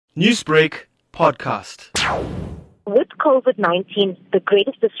Newsbreak Podcast. With COVID-19, the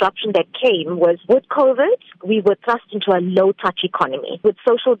greatest disruption that came was with COVID, we were thrust into a low-touch economy. With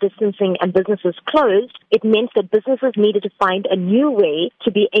social distancing and businesses closed, it meant that businesses needed to find a new way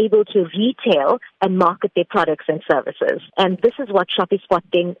to be able to retail and market their products and services. And this is what ShopESpot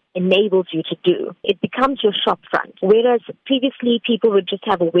then enables you to do. It becomes your shop front. Whereas previously people would just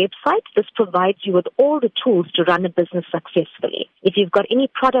have a website, this provides you with all the tools to run a business successfully. If you've got any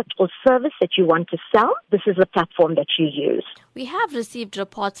product or service that you want to sell, this is the platform that you use. We have received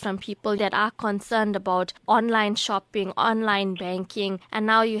reports from people that are concerned about online shopping, online banking, and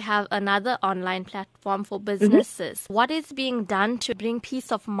now you have another online platform for businesses. What is being done to bring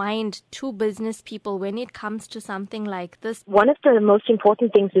peace of mind to business people when it comes to something like this? One of the most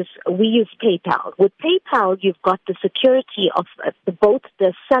important things is we use PayPal. With PayPal, you've got the security of both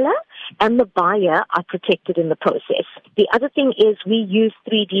the seller and the buyer are protected in the process. The other thing is we use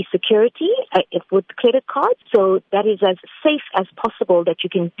 3D security with credit cards, so that is as safe as possible that you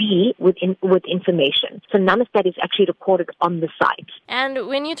can be with information. So none of that is actually recorded on the site. And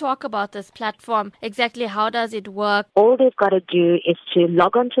when you talk about this platform, exactly how does it work? All they've got to do is to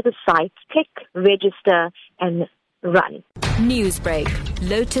log onto the site, click, register, and run. Newsbreak,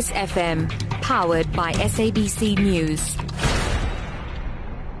 Lotus FM, powered by SABC News.